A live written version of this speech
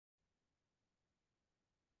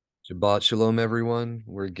Shabbat Shalom, everyone.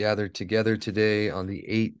 We're gathered together today on the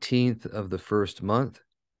 18th of the first month,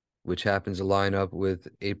 which happens to line up with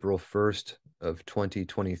April 1st of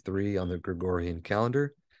 2023 on the Gregorian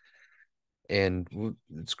calendar. And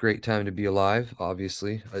it's a great time to be alive,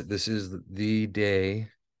 obviously. This is the day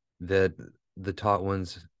that the taught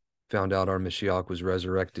ones found out our Mashiach was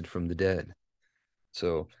resurrected from the dead.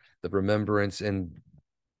 So the remembrance and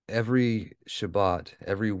every Shabbat,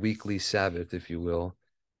 every weekly Sabbath, if you will,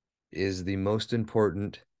 is the most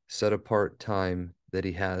important set apart time that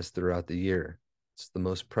he has throughout the year. It's the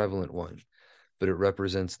most prevalent one, but it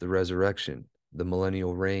represents the resurrection, the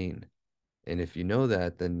millennial reign. And if you know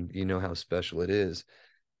that, then you know how special it is.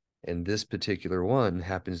 And this particular one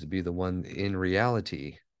happens to be the one in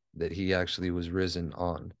reality that he actually was risen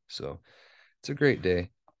on. So it's a great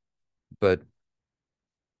day. But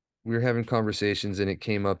we were having conversations and it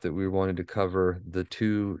came up that we wanted to cover the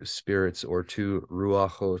two spirits or two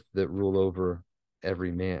Ruachoth that rule over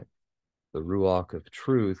every man, the Ruach of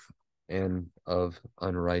truth and of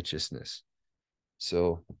unrighteousness.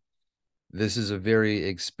 So this is a very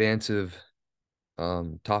expansive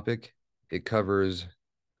topic. It covers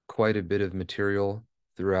quite a bit of material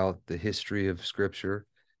throughout the history of Scripture,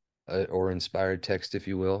 or inspired text, if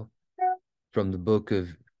you will, from the book of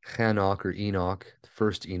Chanok or Enoch, the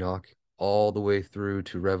first Enoch, all the way through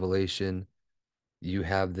to Revelation. You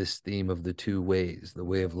have this theme of the two ways, the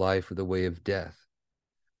way of life or the way of death,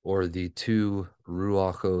 or the two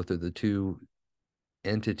Ruachoth, or the two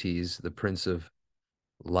entities, the Prince of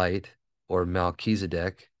Light, or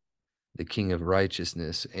Melchizedek, the King of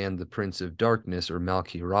Righteousness, and the Prince of Darkness, or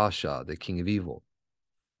Malki Rasha, the King of Evil.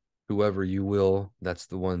 Whoever you will, that's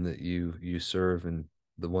the one that you serve and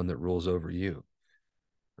the one that rules over you,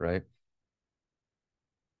 right?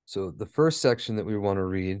 So the first section that we want to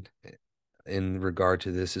read in regard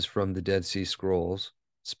to this is from the Dead Sea Scrolls,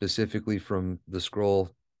 specifically from the scroll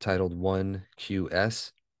titled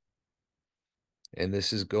 1QS. And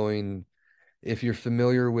this is going, if you're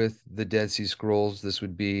familiar with the Dead Sea Scrolls, this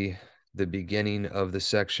would be the beginning of the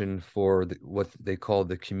section for what they call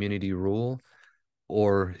the community rule.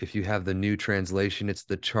 Or if you have the new translation, it's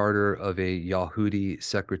the charter of a Yahudi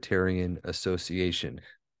Secretarian Association.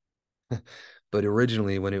 But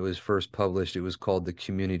originally, when it was first published, it was called the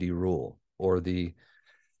community rule or the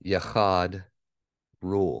Yachad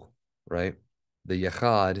rule, right? The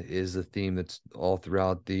Yachad is the theme that's all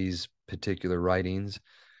throughout these particular writings.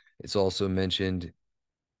 It's also mentioned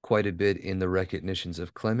quite a bit in the recognitions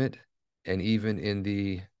of Clement, and even in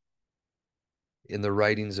the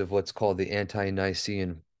writings of what's called the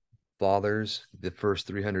Ante-Nicene Fathers, the first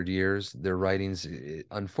 300 years, their writings,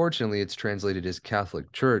 unfortunately, it's translated as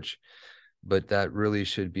Catholic Church, but that really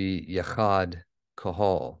should be Yachad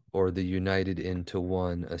Kahal, or the United into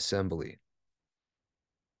One Assembly.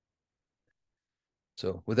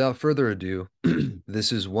 So without further ado,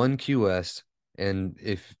 this is 1QS, and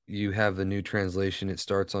if you have the new translation, it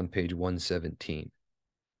starts on page 117. It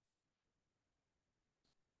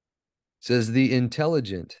says the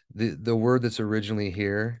intelligent, the word that's originally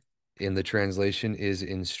here in the translation is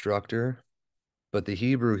instructor, but the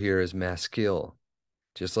Hebrew here is maskil.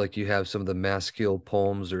 Just like you have some of the maskil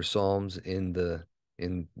poems or psalms in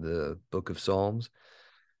the book of Psalms,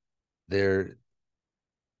 there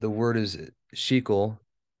the word is shekel.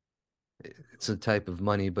 It's a type of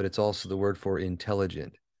money, but it's also the word for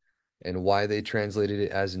intelligent. And why they translated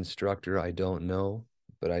it as instructor, I don't know.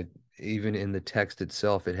 But even in the text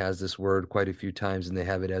itself, it has this word quite a few times, and they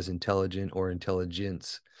have it as intelligent or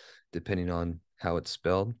intelligence, depending on how it's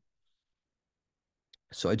spelled.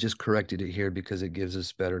 So I just corrected it here because it gives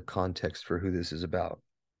us better context for who this is about.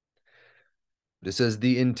 It says,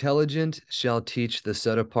 the intelligent shall teach the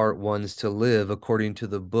set apart ones to live according to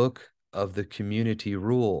the book of the community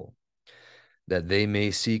rule, that they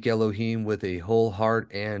may seek Elohim with a whole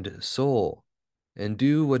heart and soul, and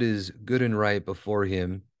do what is good and right before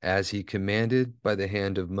him, as he commanded by the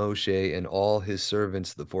hand of Moshe and all his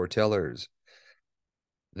servants the foretellers,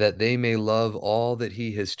 that they may love all that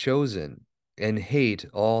he has chosen, and hate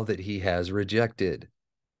all that he has rejected,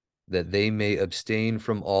 that they may abstain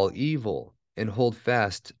from all evil, and hold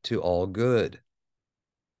fast to all good,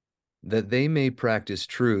 that they may practice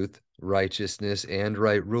truth, righteousness, and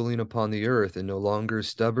right ruling upon the earth, and no longer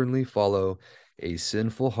stubbornly follow a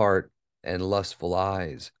sinful heart and lustful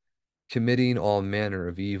eyes, committing all manner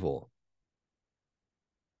of evil.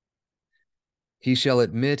 He shall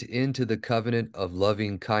admit into the covenant of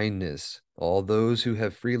loving kindness all those who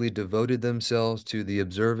have freely devoted themselves to the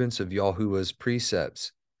observance of Yahuwah's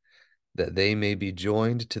precepts, that they may be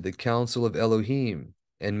joined to the counsel of Elohim,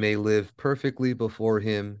 and may live perfectly before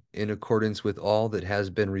him in accordance with all that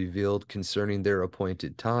has been revealed concerning their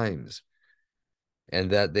appointed times,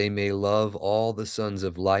 and that they may love all the sons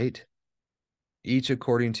of light, each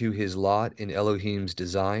according to his lot in Elohim's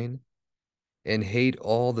design, and hate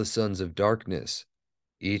all the sons of darkness,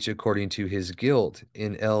 each according to his guilt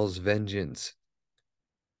in El's vengeance.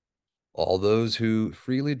 All those who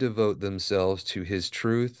freely devote themselves to his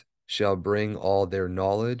truth shall bring all their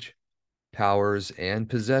knowledge, powers, and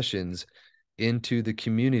possessions into the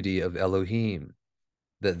community of Elohim,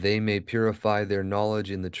 that they may purify their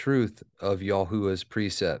knowledge in the truth of Yahuwah's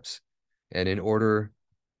precepts, and order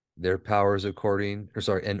their powers according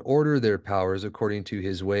to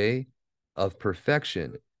his way of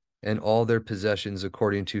perfection, and all their possessions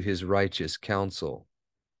according to his righteous counsel.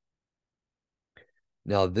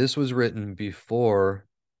 Now, this was written before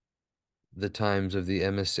the times of the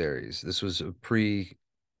emissaries. This was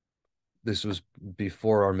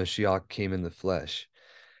before our Mashiach came in the flesh.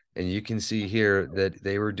 And you can see here that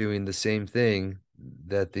they were doing the same thing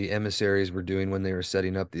that the emissaries were doing when they were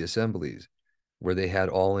setting up the assemblies, where they had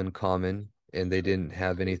all in common and they didn't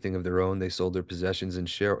have anything of their own. They sold their possessions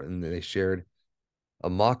and they shared. A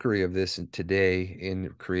mockery of this today in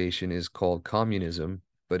creation is called communism,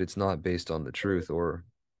 but it's not based on the truth or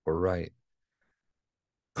right.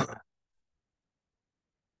 It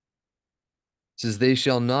says, they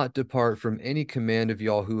shall not depart from any command of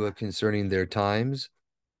Yahuwah concerning their times.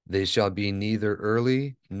 They shall be neither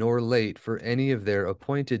early nor late for any of their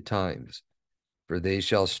appointed times, for they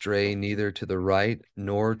shall stray neither to the right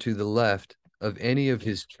nor to the left of any of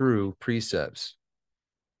his true precepts.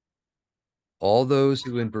 All those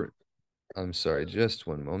who I'm sorry, just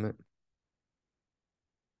one moment.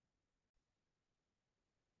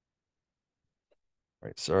 All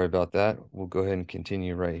right, sorry about that. We'll go ahead and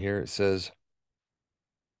continue right here. It says,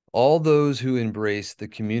 all those who embrace the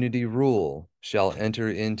community rule shall enter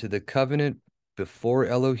into the covenant before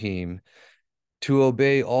Elohim to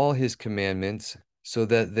obey all his commandments, so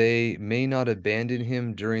that they may not abandon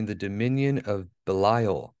him during the dominion of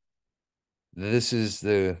Belial. This is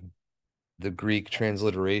the Greek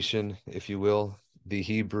transliteration, if you will. The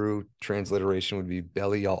Hebrew transliteration would be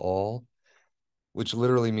Belial, which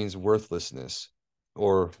literally means worthlessness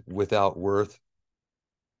or without worth.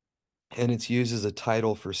 And it's used as a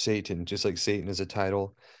title for Satan, just like Satan is a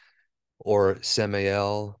title, or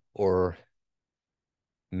Samael, or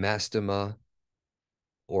Mastema,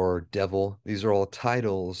 or devil. These are all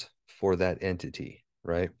titles for that entity,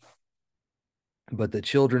 right? But the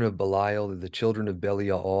children of Belial, the children of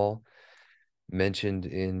Belial, mentioned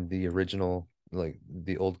in the original, like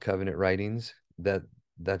the Old Covenant writings,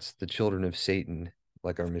 that's the children of Satan,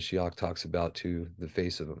 like our Mashiach talks about to the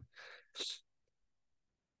face of him.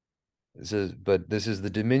 It says, but this is the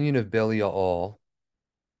dominion of Belial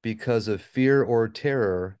because of fear or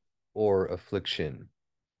terror or affliction.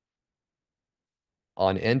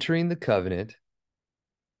 On entering the covenant,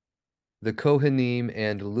 the Kohanim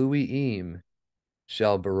and Luiim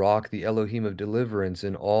shall barak the Elohim of deliverance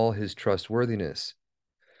in all his trustworthiness.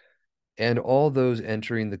 And all those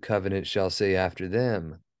entering the covenant shall say after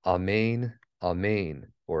them, Amen, Amen,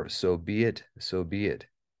 or so be it, so be it.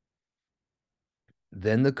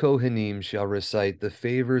 Then the Kohanim shall recite the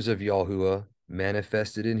favors of Yahuwah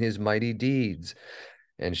manifested in his mighty deeds,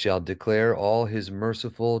 and shall declare all his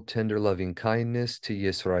merciful, tender loving kindness to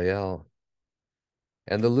Yisrael.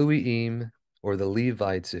 And the Luiim, or the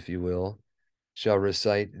Levites, if you will, shall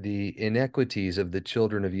recite the iniquities of the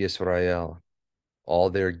children of Yisrael, all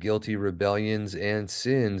their guilty rebellions and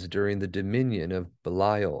sins during the dominion of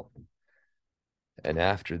Belial. And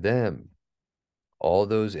after them, all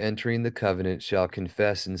those entering the covenant shall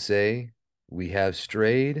confess and say, we have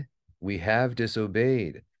strayed, we have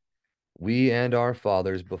disobeyed. We and our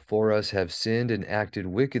fathers before us have sinned and acted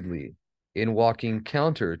wickedly in walking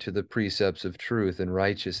counter to the precepts of truth and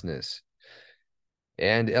righteousness.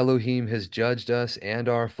 And Elohim has judged us and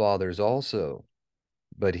our fathers also,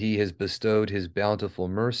 but he has bestowed his bountiful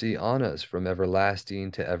mercy on us from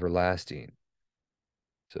everlasting to everlasting.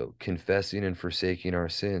 So confessing and forsaking our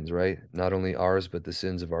sins, right? Not only ours, but the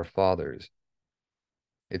sins of our fathers.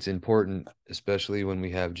 It's important, especially when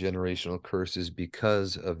we have generational curses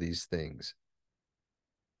because of these things.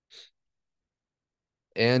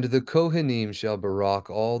 And the Kohanim shall barak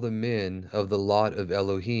all the men of the lot of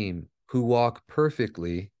Elohim, who walk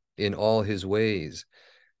perfectly in all his ways,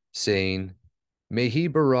 saying, may he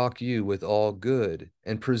barak you with all good,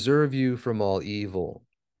 and preserve you from all evil.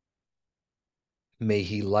 May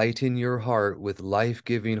he lighten your heart with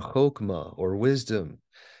life-giving chokmah, or wisdom,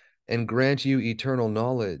 and grant you eternal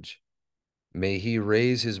knowledge. May he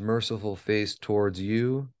raise his merciful face towards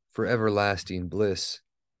you for everlasting bliss.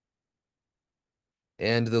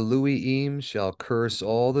 And the Lui'im shall curse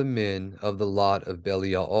all the men of the lot of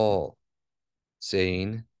Belial,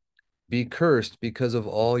 saying, Be cursed because of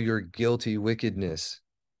all your guilty wickedness.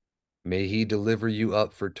 May he deliver you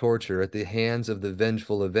up for torture at the hands of the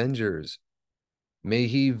vengeful avengers. May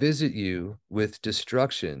he visit you with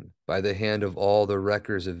destruction by the hand of all the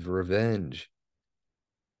wreckers of revenge.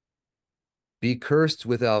 Be cursed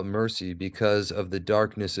without mercy because of the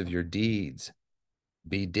darkness of your deeds.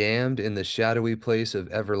 Be damned in the shadowy place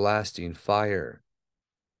of everlasting fire.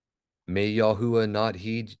 May Yahuwah not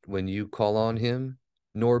heed when you call on him,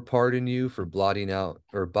 nor pardon you for blotting out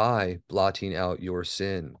your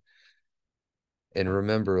sin. And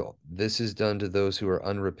remember, this is done to those who are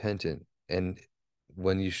unrepentant. And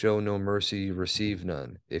when you show no mercy, you receive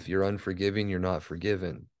none. If you're unforgiving, you're not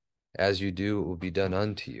forgiven. As you do, it will be done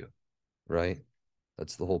unto you, right?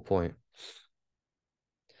 That's the whole point.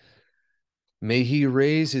 May he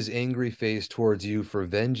raise his angry face towards you for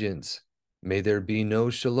vengeance. May there be no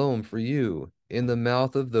shalom for you in the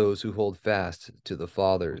mouth of those who hold fast to the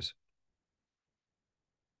fathers.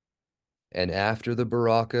 And after the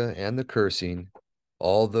baraka and the cursing,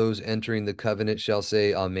 all those entering the covenant shall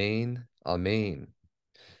say, Amen, Amen.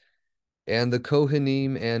 And the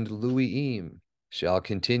Kohanim and Lui'im shall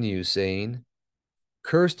continue, saying,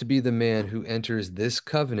 Cursed be the man who enters this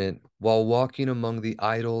covenant while walking among the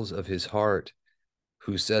idols of his heart,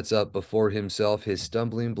 who sets up before himself his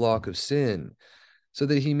stumbling block of sin, so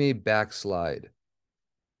that he may backslide.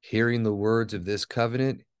 Hearing the words of this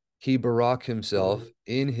covenant, he barak himself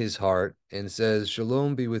in his heart and says,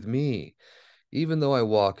 Shalom be with me, even though I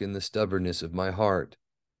walk in the stubbornness of my heart.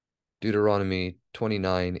 Deuteronomy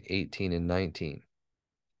 29:18 and 19.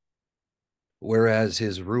 Whereas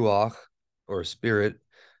his ruach, or spirit,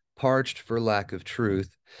 parched for lack of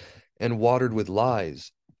truth, and watered with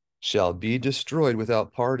lies, shall be destroyed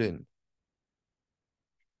without pardon.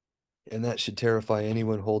 And that should terrify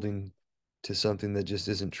anyone holding to something that just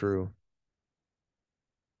isn't true.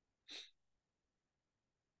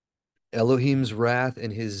 Elohim's wrath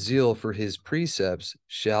and his zeal for his precepts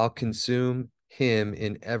shall consume him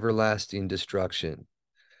in everlasting destruction.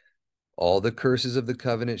 All the curses of the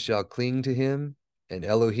covenant shall cling to him, and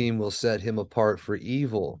Elohim will set him apart for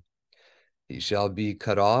evil. He shall be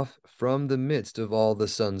cut off from the midst of all the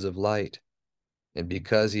sons of light. And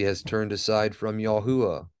because he has turned aside from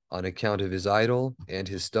Yahuwah on account of his idol and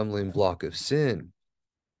his stumbling block of sin,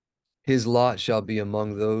 his lot shall be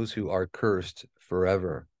among those who are cursed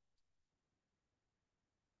forever.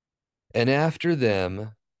 And after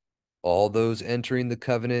them, all those entering the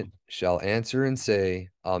covenant shall answer and say,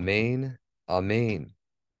 Amen, Amen.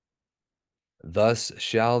 Thus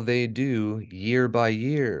shall they do year by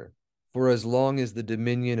year, for as long as the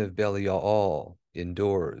dominion of Belial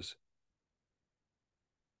endures.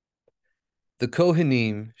 The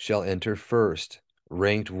Kohanim shall enter first,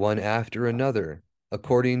 ranked one after another,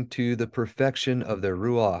 according to the perfection of their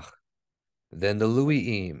Ruach, then the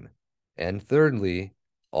Lui'im, and thirdly,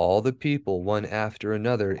 all the people one after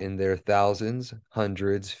another in their thousands,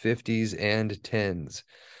 hundreds, fifties, and tens,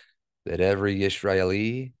 that every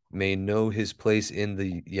Yisraeli may know his place in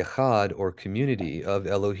the Yachad or community of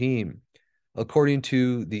Elohim, according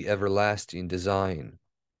to the everlasting design.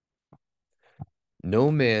 No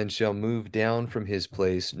man shall move down from his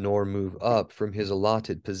place, nor move up from his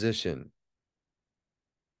allotted position.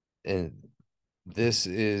 And this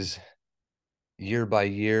is year by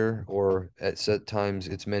year, or at set times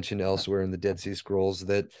it's mentioned elsewhere in the Dead Sea Scrolls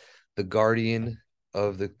that the guardian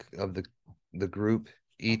of the group,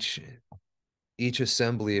 each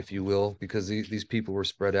assembly, if you will, because these people were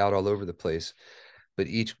spread out all over the place, but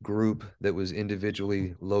each group that was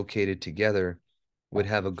individually located together would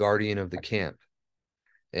have a guardian of the camp.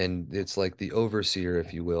 And it's like the overseer,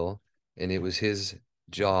 if you will, and it was his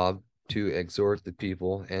job to exhort the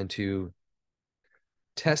people and to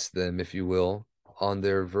test them, if you will, on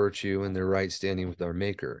their virtue and their right standing with our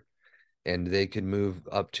Maker. And they could move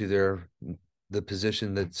up to the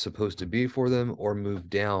position that's supposed to be for them, or move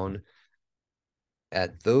down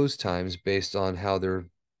at those times based on how they're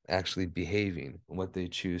actually behaving and what they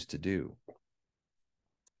choose to do.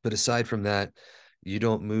 But aside from that, you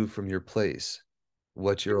don't move from your place.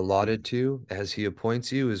 What you're allotted to, as he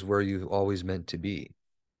appoints you, is where you've always meant to be.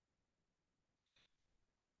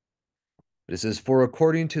 But it says, for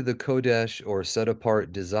according to the Kodesh, or set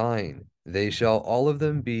apart design, they shall all of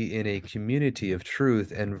them be in a community of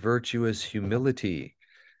truth and virtuous humility,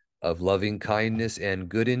 of loving kindness and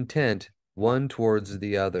good intent, one towards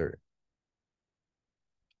the other.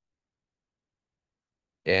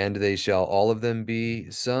 And they shall all of them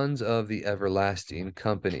be sons of the everlasting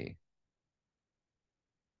company.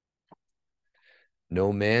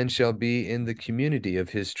 No man shall be in the community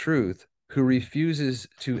of his truth who refuses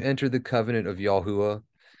to enter the covenant of Yahuwah,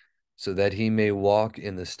 so that he may walk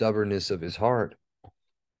in the stubbornness of his heart.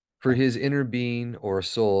 For his inner being or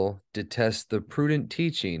soul detests the prudent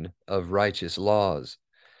teaching of righteous laws.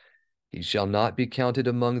 He shall not be counted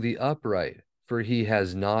among the upright, for he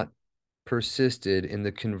has not persisted in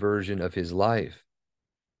the conversion of his life.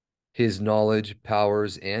 His knowledge,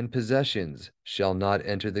 powers, and possessions shall not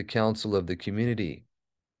enter the council of the community.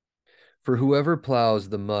 For whoever plows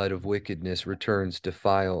the mud of wickedness returns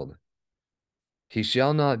defiled. He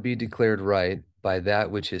shall not be declared right by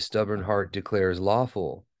that which his stubborn heart declares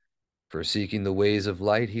lawful. For seeking the ways of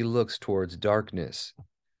light, he looks towards darkness.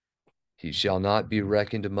 He shall not be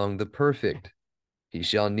reckoned among the perfect. He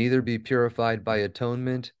shall neither be purified by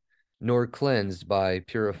atonement, nor cleansed by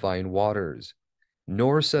purifying waters,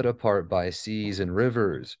 nor set apart by seas and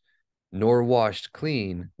rivers, nor washed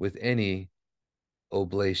clean with any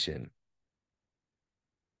oblation.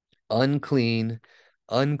 Unclean,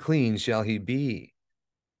 unclean shall he be.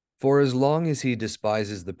 For as long as he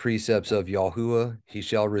despises the precepts of Yahuwah, he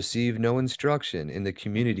shall receive no instruction in the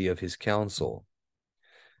community of his counsel.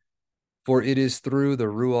 For it is through the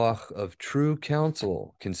Ruach of true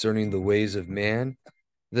counsel concerning the ways of man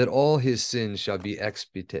that all his sins shall be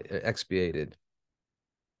expiated,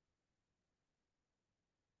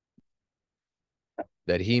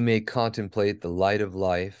 that he may contemplate the light of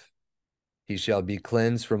life. He shall be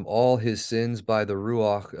cleansed from all his sins by the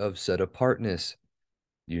Ruach of set-apartness,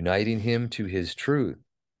 uniting him to his truth.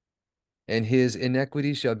 And his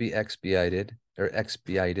iniquity shall be expiated.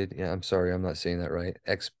 Yeah, I'm sorry, I'm not saying that right.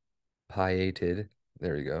 Expiated,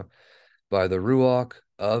 there you go, by the Ruach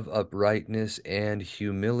of uprightness and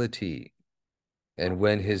humility. And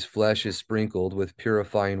when his flesh is sprinkled with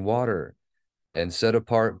purifying water, and set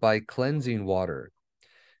apart by cleansing water,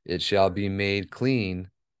 it shall be made clean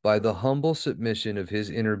by the humble submission of his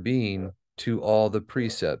inner being to all the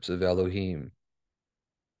precepts of Elohim.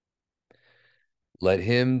 Let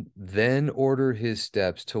him then order his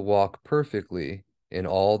steps to walk perfectly in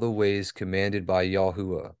all the ways commanded by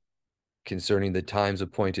Yahuwah, concerning the times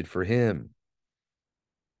appointed for him,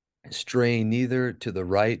 straying neither to the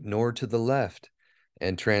right nor to the left,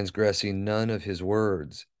 and transgressing none of his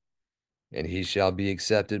words. And he shall be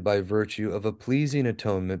accepted by virtue of a pleasing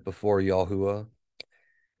atonement before Yahuwah,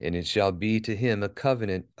 and it shall be to him a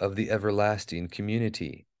covenant of the everlasting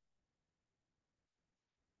community.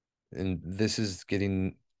 And this is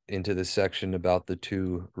getting into the section about the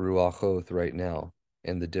two Ruachoth right now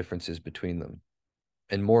and the differences between them.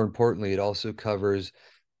 And more importantly, it also covers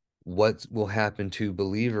what will happen to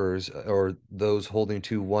believers or those holding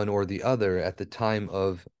to one or the other at the time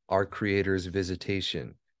of our Creator's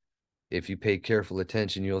visitation. If you pay careful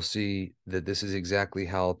attention, you'll see that this is exactly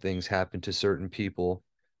how things happen to certain people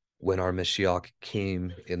when our Mashiach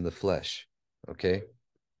came in the flesh, okay?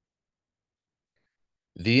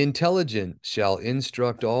 The intelligent shall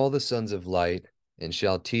instruct all the sons of light, and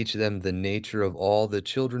shall teach them the nature of all the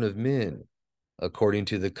children of men, according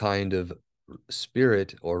to the kind of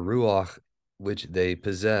spirit or ruach which they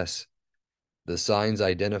possess, the signs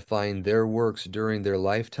identifying their works during their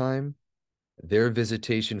lifetime, their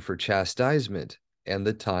visitation for chastisement, and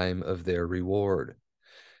the time of their reward.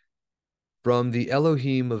 From the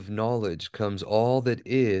Elohim of knowledge comes all that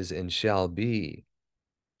is and shall be.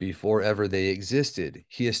 Before ever they existed,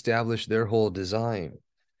 he established their whole design.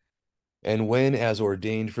 And when, as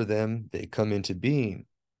ordained for them, they come into being,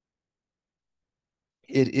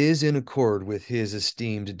 it is in accord with his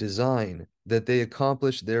esteemed design that they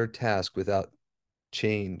accomplish their task without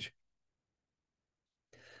change.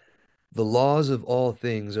 The laws of all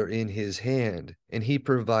things are in his hand, and he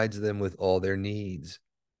provides them with all their needs.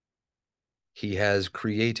 He has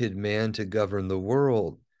created man to govern the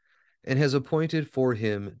world, and has appointed for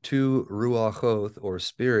him two Ruachoth, or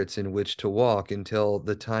spirits, in which to walk until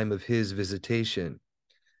the time of his visitation.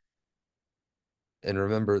 And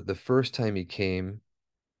remember, the first time he came,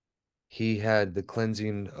 he had the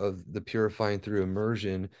cleansing of the purifying through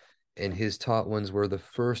immersion, and his taught ones were the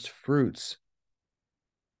first fruits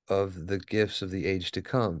of the gifts of the age to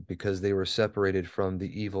come, because they were separated from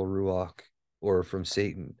the evil Ruach, or from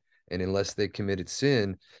Satan. And unless they committed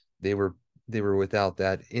sin, they were without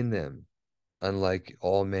that in them, unlike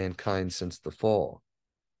all mankind since the fall,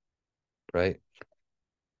 right?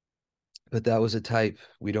 But that was a type.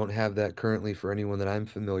 We don't have that currently for anyone that I'm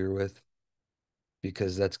familiar with,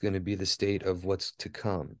 because that's going to be the state of what's to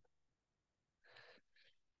come.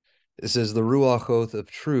 It says the Ruachoth of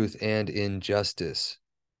truth and injustice.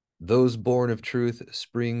 Those born of truth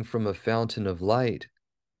spring from a fountain of light,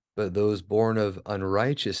 but those born of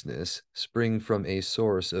unrighteousness spring from a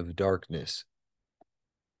source of darkness.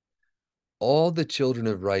 All the children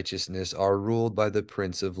of righteousness are ruled by the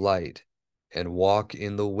Prince of Light, and walk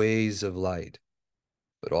in the ways of light.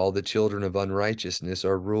 But all the children of unrighteousness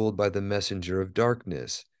are ruled by the messenger of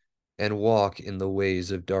darkness, and walk in the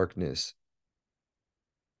ways of darkness.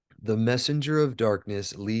 The messenger of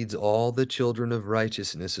darkness leads all the children of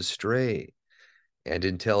righteousness astray, and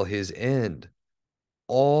until his end,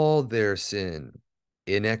 all their sin,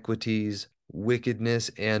 inequities,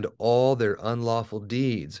 wickedness, and all their unlawful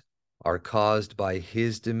deeds are caused by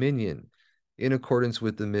his dominion in accordance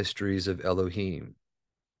with the mysteries of Elohim.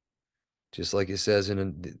 Just like it says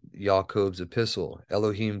in Jacob's epistle,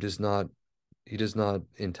 Elohim does not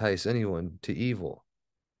entice anyone to evil,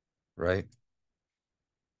 right?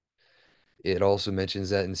 It also mentions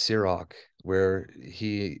that in Sirach, where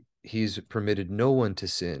he's permitted no one to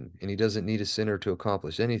sin, and he doesn't need a sinner to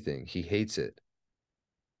accomplish anything. He hates it.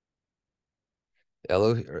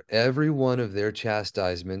 Every one of their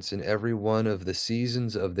chastisements and every one of the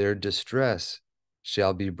seasons of their distress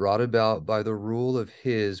shall be brought about by the rule of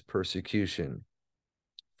his persecution.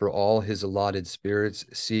 For all his allotted spirits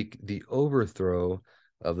seek the overthrow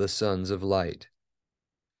of the sons of light.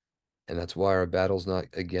 And that's why our battle's not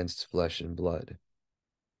against flesh and blood.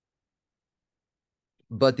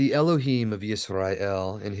 But the Elohim of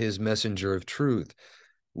Yisrael and his messenger of truth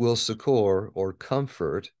will succor or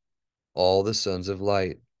comfort all the sons of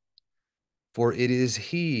light. For it is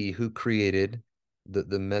he who created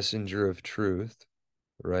the messenger of truth,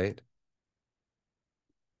 right?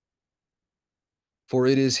 For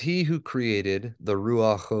it is he who created the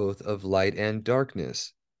Ruachoth of light and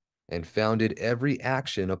darkness, and founded every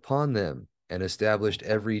action upon them, and established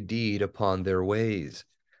every deed upon their ways.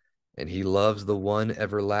 And he loves the one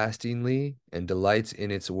everlastingly, and delights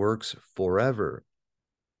in its works forever.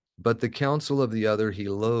 But the counsel of the other he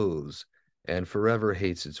loathes, and forever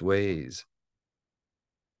hates its ways.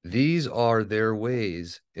 These are their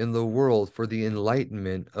ways in the world for the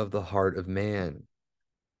enlightenment of the heart of man,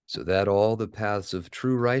 so that all the paths of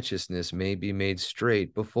true righteousness may be made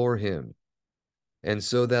straight before him, and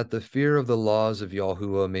so that the fear of the laws of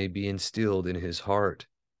Yahuwah may be instilled in his heart,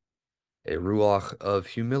 a ruach of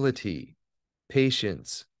humility,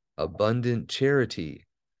 patience, abundant charity,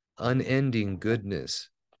 unending goodness,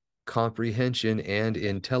 comprehension and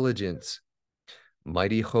intelligence,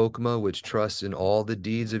 mighty chokmah, which trusts in all the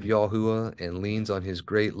deeds of Yahuwah and leans on his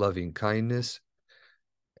great loving kindness,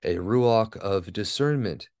 a ruach of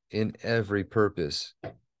discernment in every purpose,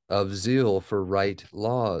 of zeal for right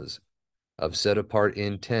laws, of set apart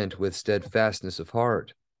intent with steadfastness of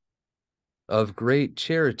heart, of great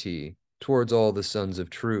charity towards all the sons of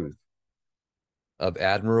truth, of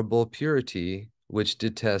admirable purity, which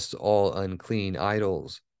detests all unclean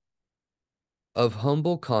idols, of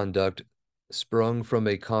humble conduct sprung from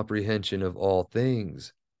a comprehension of all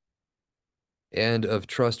things, and of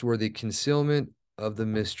trustworthy concealment of the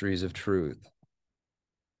mysteries of truth.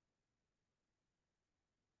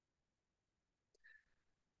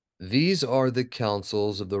 These are the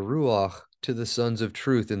counsels of the Ruach to the sons of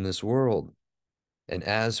truth in this world. And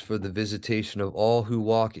as for the visitation of all who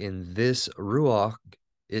walk in this Ruach,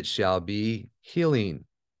 it shall be healing,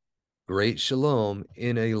 great shalom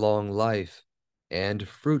in a long life, and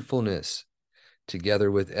fruitfulness,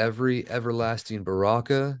 together with every everlasting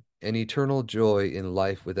baraka and eternal joy in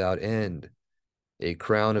life without end, a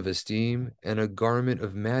crown of esteem and a garment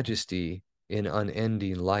of majesty in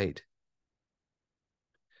unending light.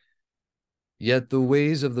 Yet the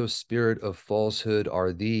ways of the spirit of falsehood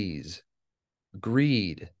are these: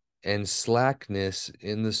 greed and slackness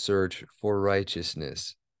in the search for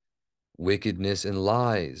righteousness, wickedness and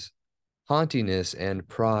lies, haughtiness and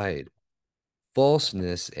pride,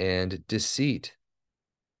 falseness and deceit,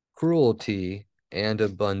 cruelty and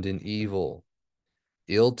abundant evil,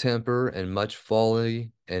 ill temper and much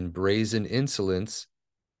folly and brazen insolence,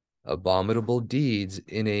 abominable deeds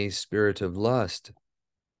in a spirit of lust,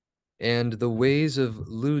 and the ways of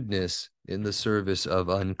lewdness in the service of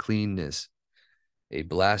uncleanness, a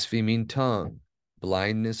blaspheming tongue,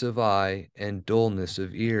 blindness of eye and dullness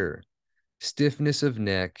of ear, stiffness of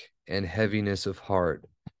neck and heaviness of heart,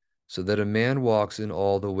 so that a man walks in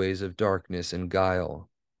all the ways of darkness and guile.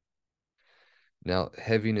 Now,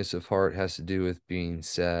 heaviness of heart has to do with being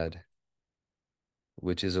sad,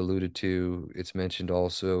 which is alluded to. It's mentioned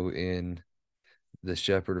also in the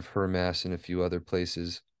Shepherd of Hermas and a few other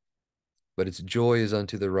places. But its joy is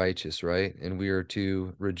unto the righteous, right? And we are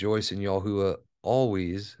to rejoice in Yahuwah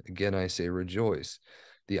always. Again, I say rejoice,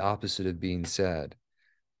 the opposite of being sad.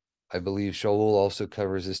 I believe Shaul also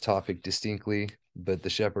covers this topic distinctly, but the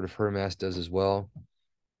Shepherd of Hermas does as well,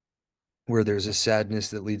 where there's a sadness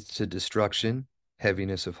that leads to destruction,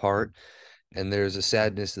 heaviness of heart, and there's a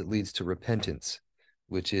sadness that leads to repentance,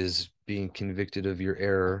 which is being convicted of your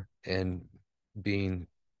error and being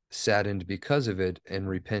saddened because of it and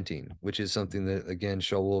repenting, which is something that, again,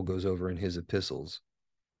 Shaul goes over in his epistles.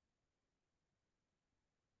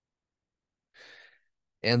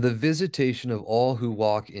 And the visitation of all who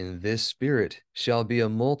walk in this spirit shall be a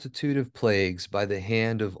multitude of plagues by the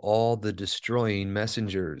hand of all the destroying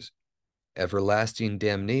messengers, everlasting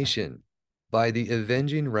damnation by the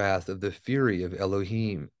avenging wrath of the fury of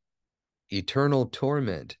Elohim, eternal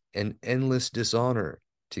torment and endless dishonor,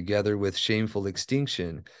 together with shameful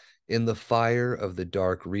extinction in the fire of the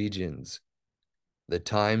dark regions. The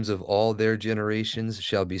times of all their generations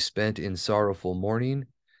shall be spent in sorrowful mourning,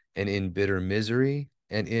 and in bitter misery,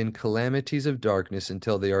 and in calamities of darkness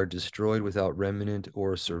until they are destroyed without remnant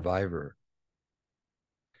or survivor.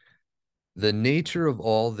 The nature of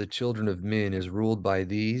all the children of men is ruled by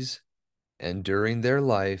these, and during their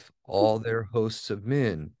life all their hosts of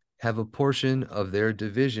men have a portion of their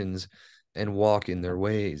divisions and walk in their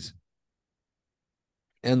ways.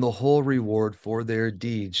 And the whole reward for their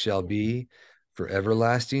deeds shall be for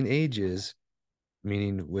everlasting ages,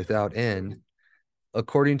 meaning without end,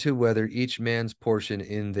 according to whether each man's portion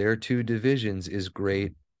in their two divisions is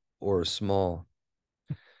great or small.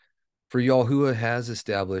 For Yahuwah has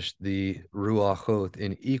established the Ruachoth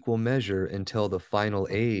in equal measure until the final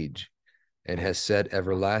age, and has set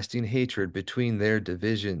everlasting hatred between their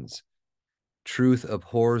divisions. Truth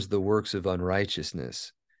abhors the works of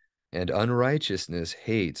unrighteousness, and unrighteousness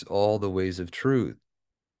hates all the ways of truth.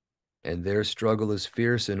 And their struggle is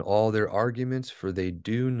fierce in all their arguments, for they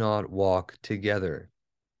do not walk together.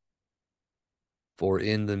 For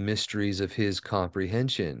in the mysteries of his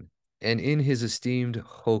comprehension, and in his esteemed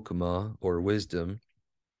chokmah, or wisdom,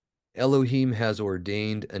 Elohim has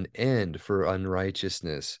ordained an end for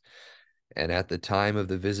unrighteousness, and at the time of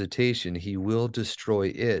the visitation he will destroy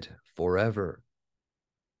it forever.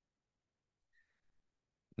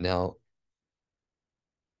 Now,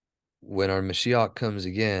 when our Mashiach comes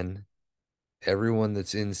again, everyone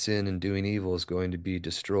that's in sin and doing evil is going to be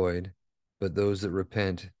destroyed, but those that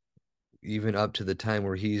repent, even up to the time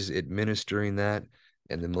where he's administering that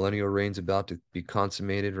and the millennial reign's about to be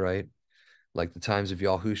consummated, right? Like the times of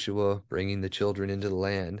Yahushua bringing the children into the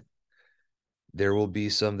land, there will be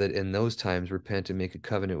some that in those times repent and make a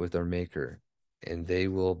covenant with our Maker, and they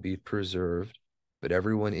will be preserved, but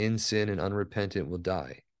everyone in sin and unrepentant will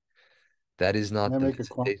die. That is not the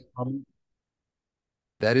visitation.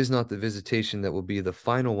 That is not the visitation that will be the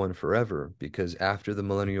final one forever, because after the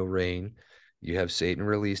millennial reign, you have Satan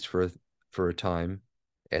released for a time,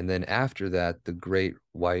 and then after that, the great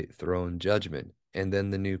white throne judgment, and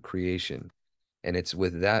then the new creation. And it's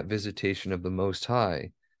with that visitation of the Most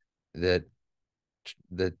High that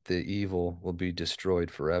the evil will be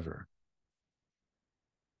destroyed forever.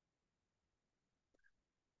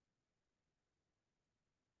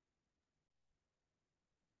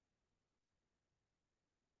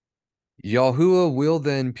 Yahuwah will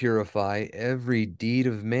then purify every deed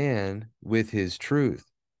of man with his truth,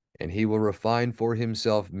 and he will refine for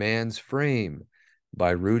himself man's frame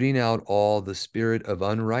by rooting out all the spirit of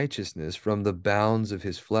unrighteousness from the bounds of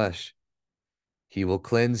his flesh. He will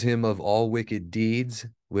cleanse him of all wicked deeds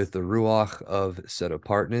with the ruach of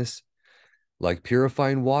set-apartness. Like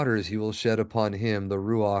purifying waters, he will shed upon him the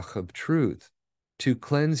ruach of truth, to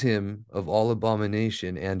cleanse him of all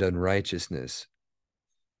abomination and unrighteousness.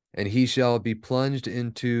 And he shall be plunged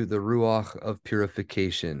into the ruach of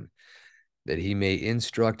purification, that he may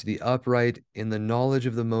instruct the upright in the knowledge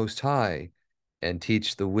of the Most High, and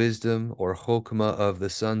teach the wisdom or chokmah of the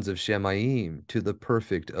sons of Shemaim to the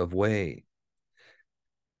perfect of way.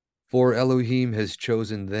 For Elohim has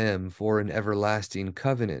chosen them for an everlasting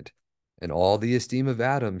covenant, and all the esteem of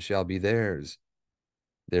Adam shall be theirs.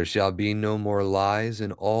 There shall be no more lies,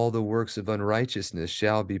 and all the works of unrighteousness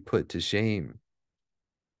shall be put to shame.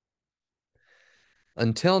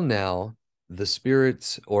 Until now, the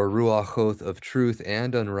spirits or ruachoth of truth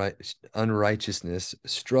and unrighteousness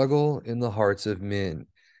struggle in the hearts of men,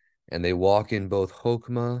 and they walk in both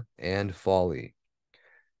chokmah and folly.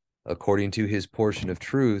 According to his portion of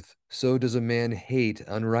truth, so does a man hate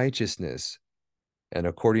unrighteousness, and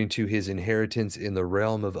according to his inheritance in the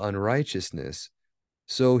realm of unrighteousness,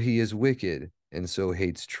 so he is wicked and so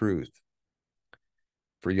hates truth.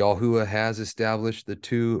 For Yahuwah has established the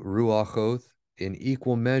two Ruachoth in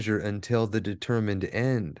equal measure until the determined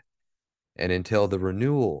end, and until the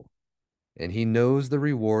renewal, and he knows the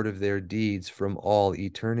reward of their deeds from all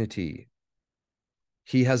eternity.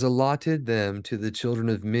 He has allotted them to the children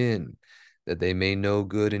of men, that they may know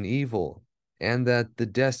good and evil, and that the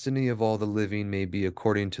destiny of all the living may be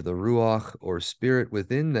according to the Ruach, or spirit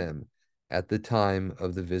within them, at the time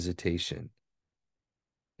of the visitation.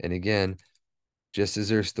 And again, just as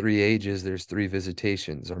there's 3 ages, there's 3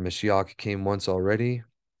 visitations. Our Mashiach came once already.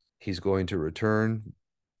 He's going to return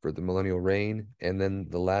for the millennial reign. And then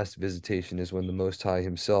the last visitation is when the Most High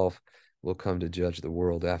himself will come to judge the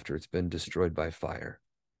world after it's been destroyed by fire.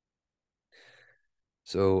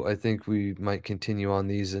 So I think we might continue on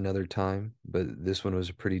these another time, but this one was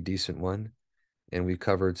a pretty decent one. And we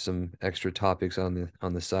covered some extra topics on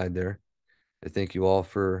the side there. I thank you all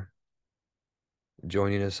for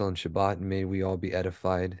joining us on Shabbat, and may we all be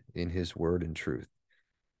edified in his word and truth.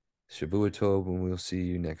 Shavua Tov, and we'll see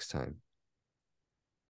you next time.